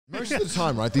Most of the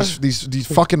time, right? These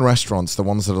fucking restaurants, the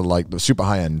ones that are like the super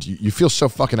high end, you feel so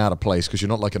fucking out of place because you're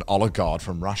not like an oligarch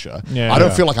from Russia. Yeah, I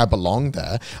don't feel like I belong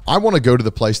there. I want to go to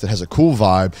the place that has a cool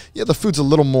vibe. Yeah, the food's a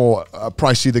little more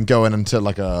pricey than going into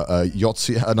like a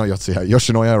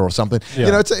Yoshinoya or something. Yeah.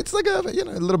 You know, it's like a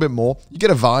little bit more. You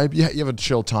get a vibe. You have a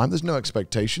chill time. There's no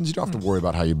expectations. You don't have to worry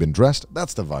about how you've been dressed.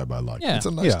 That's the vibe I like. Yeah. It's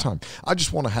a nice time. I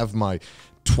just want to have my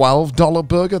 $12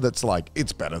 burger that's like,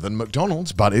 it's better than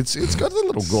McDonald's, but it's got a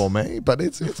little gourmet, but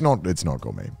it's not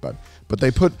gourmet, but they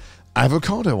put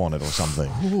avocado on it or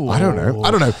something. Ooh. I don't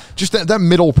know. Just that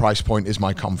middle price point is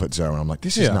my comfort zone. I'm like,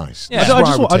 this is nice. Yeah.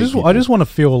 I just want to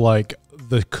feel like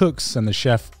the cooks and the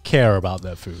chef care about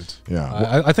their food.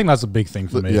 Yeah. I think that's a big thing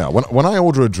for me. Yeah. When I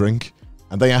order a drink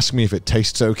and they ask me if it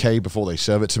tastes okay before they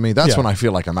serve it to me, that's when I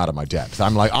feel like I'm out of my depth.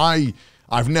 I'm like,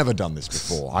 I've never done this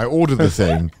before. I order the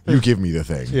thing, you give me the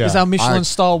thing. Yeah. Is our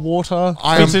Michelin-style water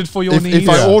fitted for your needs? If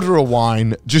I order a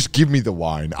wine, just give me the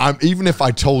wine. Even if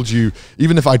I told you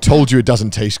it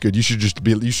doesn't taste good, you should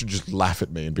just laugh at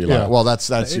me and be like, well, that's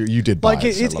you did buy it.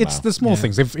 It's the small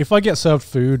things. If I get served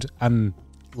food and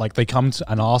like they come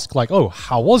and ask like, oh,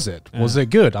 how was it? Was it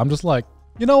good? I'm just like,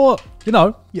 you know what?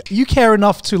 You care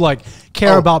enough to like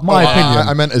care about my opinion.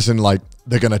 I meant as in like,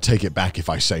 they're gonna take it back if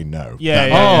I say no.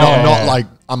 Not like,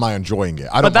 am I enjoying it?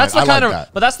 But that's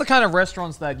the kind of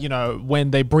restaurants that,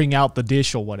 when they bring out the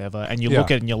dish or whatever, and you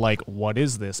look at it and you're like, what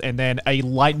is this? And then a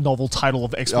light novel title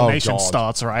of explanation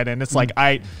starts, right? And it's like,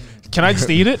 can I just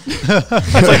eat it?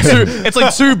 It's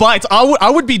like two bites. I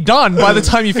would be done by the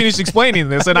time you finish explaining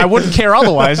this, and I wouldn't care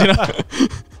otherwise.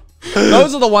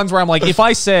 Those are the ones where I'm like,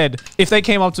 if they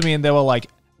came up to me and they were like,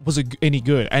 was it any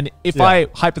good? And if I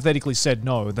hypothetically said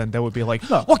no, then they would be like,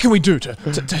 what can we do to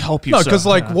help you? No, because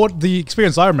what the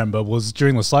experience I remember was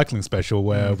during the cycling special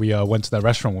where we went to that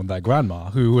restaurant with that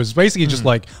grandma who was basically just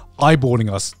like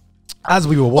eyeballing us as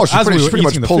we were watching. She pretty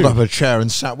much pulled up her chair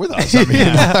and sat with us. I mean,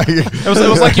 it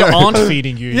was like your aunt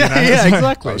feeding you. Yeah,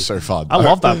 exactly. That was so fun. I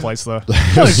love that place though.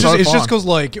 It's just because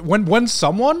like when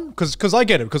someone, because I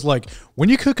get it, because like when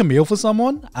you cook a meal for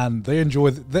someone and they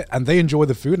enjoy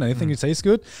the food and anything tastes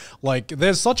good, like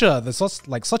there's such a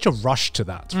rush to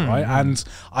that, right? And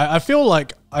I feel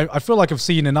like I've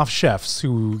seen enough chefs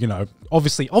who,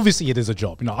 obviously it is a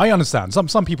job. I understand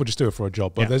some people just do it for a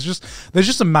job, but there's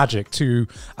just a magic to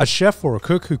a chef or a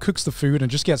cook who cooks the food and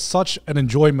just gets such an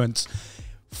enjoyment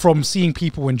from seeing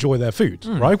people enjoy their food,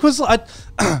 right? Because I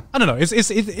don't know, this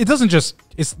isn't just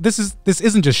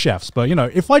chefs, but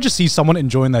if I just see someone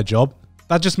enjoying their job,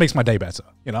 that just makes my day better,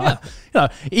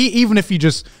 even if you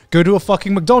just go to a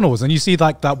fucking McDonald's and you see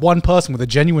like that one person with a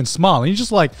genuine smile and you're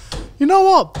just like, you know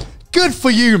what? Good for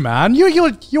you, man.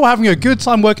 You're having a good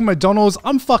time working at McDonald's.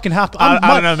 I'm fucking happy.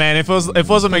 I don't know, man. If it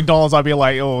was a McDonald's, I'd be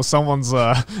like, oh, someone's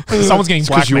getting blackmailed.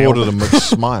 Because you ordered a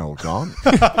McSmile, can't?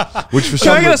 Can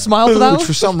I get a smile for that? Which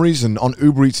for some reason on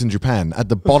Uber Eats in Japan, at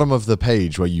the bottom of the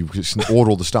page where you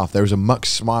order all the stuff, there is a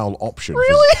McSmile option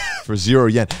for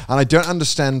 €0. And I don't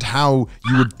understand how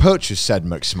you would purchase said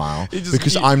McSmile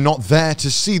because I'm not there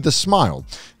to see the smile.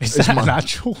 Is that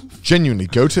natural? Genuinely,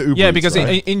 go to Uber Eats. Yeah, because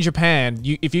in Japan,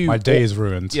 my day is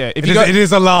ruined. Yeah, it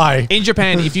is a lie. In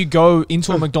Japan, if you go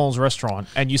into a McDonald's restaurant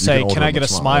and you say, "Can I get a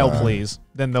smile, please?"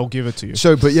 then they'll give it to you.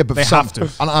 But they have to.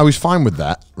 And I was fine with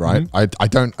that, right? I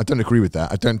don't agree with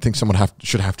that. I don't think someone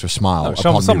should have to smile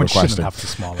upon me requesting. Have to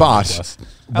smile. But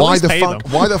why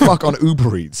the fuck on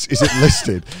Uber Eats is it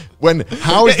listed?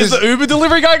 Is the Uber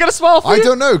delivery guy gonna smile for you? I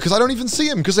don't know, because I don't even see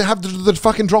him, because they have the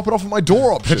fucking drop it off at my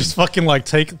door option. Just fucking like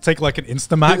take like an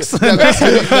Instamax.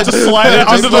 Just slide it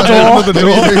under the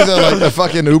door. Like the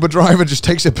fucking Uber driver just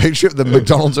takes a picture of the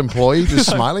McDonald's employee just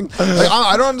smiling. Like,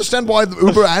 I don't understand why the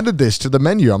Uber added this to the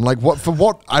menu. I'm like, what for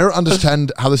what? I don't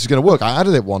understand how this is going to work. I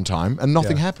added it one time and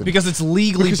nothing happened. Because it's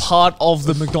legally part of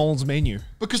the McDonald's menu.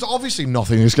 Because obviously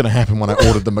nothing is going to happen when I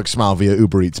ordered the McSmile via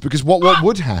Uber Eats. Because what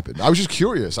would happen? I was just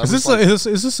curious. Is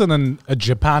this a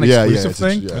Japan exclusive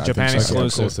thing? A Japan exclusive.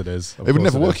 Of course it is. It would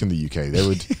never work in the UK. They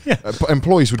would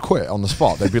employees would quit on the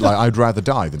spot. They'd be like, I'd rather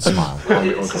die than smile.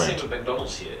 It's the same with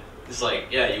McDonald's here. It's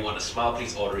like, you want a smile,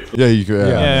 please order it. Yeah, you could.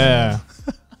 Yeah.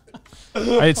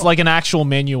 It's like an actual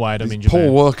menu item in Japan.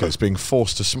 Poor workers being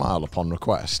forced to smile upon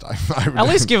request. At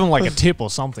least give them like a tip or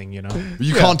something,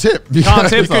 You can't tip. You can't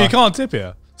tip. You can't tip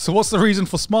here. So what's the reason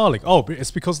for smiling? Oh, it's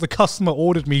because the customer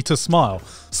ordered me to smile.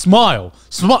 Smile.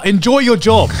 Enjoy your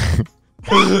job.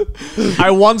 I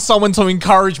want someone to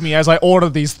encourage me as I order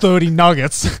these 30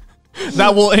 nuggets.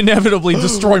 That will inevitably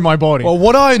destroy my body. Well,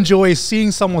 what I enjoy is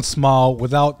seeing someone smile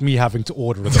without me having to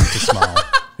order them to smile.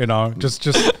 You know, just.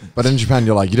 But in Japan,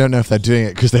 you're like, you don't know if they're doing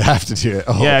it because they have to do it.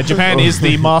 Oh. Yeah, Japan is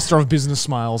the master of business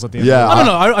smiles at the end. Yeah, of I don't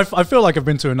know. I feel like I've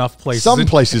been to enough places. Some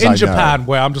places in I know. Japan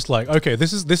where I'm just like, okay,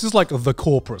 this is like the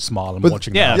corporate smile I'm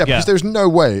watching. yeah, now. Yeah, because there's no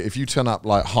way if you turn up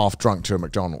like half drunk to a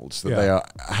McDonald's that Yeah. they are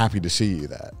happy to see you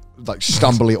there. Like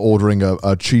stumbly ordering a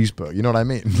cheeseburger. You know what I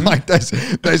mean? Like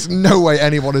there's no way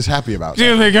anyone is happy about that.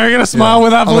 Excuse me, can I get a smile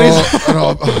with that,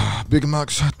 please? Big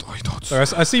Macs. So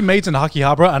I see maids in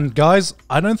Akihabara, and guys,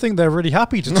 I don't think they're really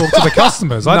happy to talk to the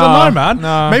customers. I don't know, man.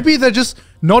 No. Maybe they're just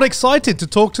not excited to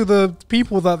talk to the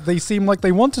people that they seem like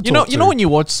they want to talk to. You know when you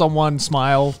watch someone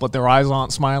smile but their eyes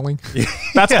aren't smiling?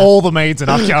 That's all the maids in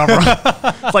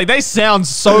Akihabara. It's like they sound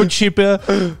so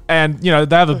chipper, and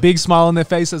they have a big smile on their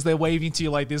face as they're waving to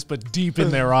you like this, but deep in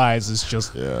their eyes is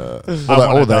just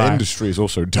Well, their industry is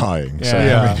also dying, so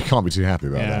Yeah. I mean, you can't be too happy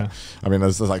about Yeah. that. I mean,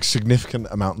 there's like significant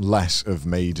amount less of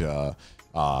maid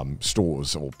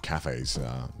stores or cafes.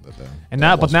 And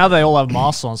now they all have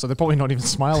masks on, so they're probably not even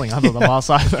smiling under the mask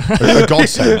either. a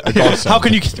godsend. A godsend.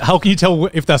 How can you tell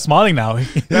if they're smiling now? They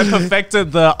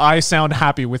perfected the "I sound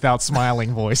happy without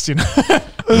smiling" voice,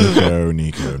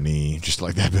 Nico, ni, just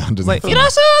like that under Like, the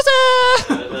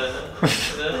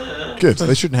Good.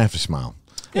 They shouldn't have to smile.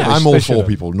 Yeah, I'm they all for shouldn't.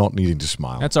 people not needing to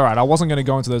smile. That's all right. I wasn't going to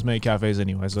go into those maid cafes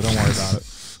anyway, so don't worry about it.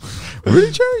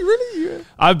 Really, Jerry? Really? Yeah.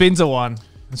 I've been to one.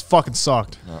 It's fucking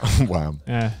sucked. Wow.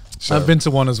 Yeah. So, I've been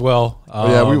to one as well.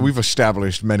 yeah, we've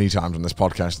established many times on this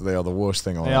podcast that they are the worst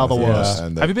thing on They are the earth. worst.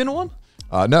 And Have you been to one?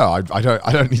 No, I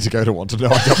don't need to go to one to know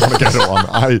I don't want to go to one.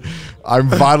 I'm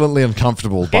violently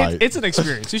uncomfortable by It's an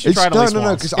experience. You should try it at least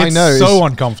once. because I know so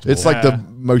uncomfortable. It's like Yeah. the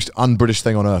most un-British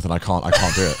thing on earth, and I can't do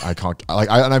it. I can't.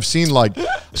 And I've seen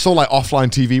saw offline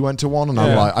TV went to one, and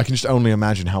I'm Yeah. like, I can just only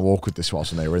imagine how awkward this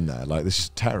was when they were in there. Like, this is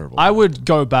terrible. I would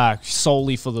go back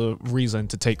solely for the reason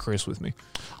to take Chris with me.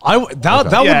 that would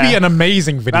Yeah. be an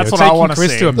amazing video. That's what I Taking wanna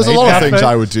Chris see. to a There's a maid lot of cafe. things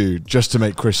I would do just to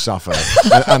make Chris suffer,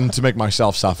 and to make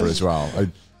myself suffer as well.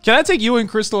 Can I take you and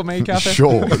Chris to a maid cafe?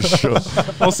 Sure.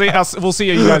 We'll see how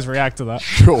you guys react to that.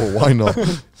 Sure, why not?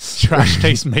 Trash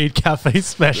Taste Maid Cafe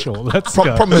special. Let's go.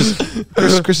 Problem is,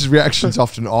 Chris's reactions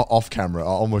often off camera are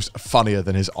almost funnier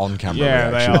than his on camera Yeah,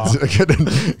 they reactions.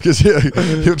 Because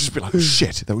he'll just be like,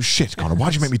 shit, that was shit, Connor.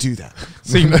 Why'd you make me do that?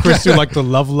 Seeing Chris do like the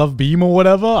love beam or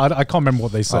whatever. I can't remember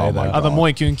what they say. Oh there. my The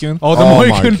Moi Kun Kun. Oh, the Oh Moi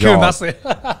my Kun Kun. God. That's it.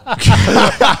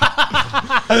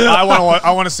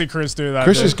 I want to see Chris do that.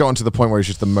 Chris dude. has gotten to the point where he's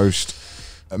just the most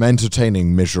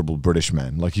entertaining, miserable British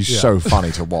man. Like, he's so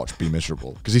funny to watch be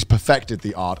miserable because he's perfected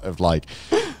the art of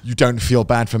you don't feel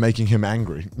bad for making him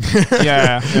angry.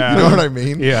 Yeah. You know what I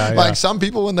mean? Yeah, Like, yeah. some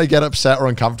people, when they get upset or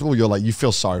uncomfortable, you're like, you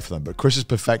feel sorry for them. But Chris has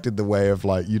perfected the way of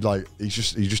you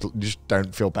just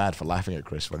don't feel bad for laughing at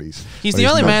Chris when He's when the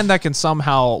only not- man that can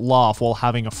somehow laugh while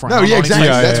having a frown. No, yeah, on his exactly.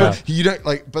 face. Yeah, That's yeah. what you don't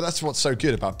like. But that's what's so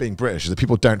good about being British is that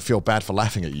people don't feel bad for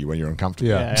laughing at you when you're uncomfortable.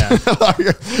 Yeah.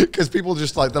 Because people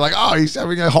just they're like, oh, he's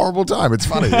having a horrible time. It's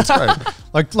funny. It's great.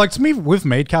 Like to me, with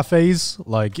maid cafes,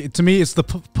 to me, it's the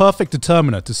perfect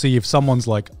determiner to see if someone's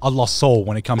like a lost soul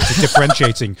when it comes to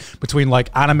differentiating between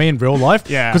anime and real life.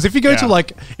 Yeah. Because if you go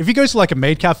to a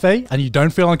maid cafe and you don't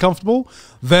feel uncomfortable,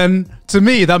 then to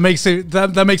me that makes me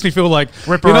feel like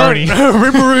Ripperoni.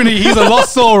 Ripperoni, he's a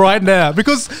lost soul right now.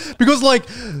 Because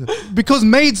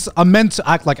maids are meant to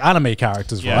act like anime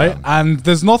characters, Yeah. right? And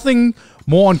there's nothing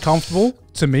more uncomfortable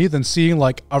to me than seeing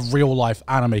a real life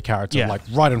anime character Yeah.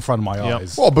 right in front of my Yep.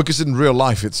 eyes. Well, because in real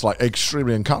life, it's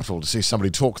extremely uncomfortable to see somebody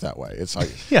talk that way. It's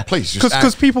Yeah. please just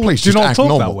Because people please do just not act talk that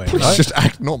normal. way, Please right? just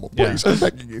act normal. Yeah. Please, I'm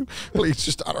begging you. Please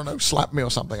just, I don't know, slap me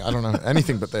or something. I don't know,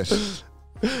 anything but this.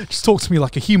 Just talk to me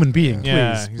like a human being,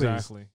 Yeah, please. exactly.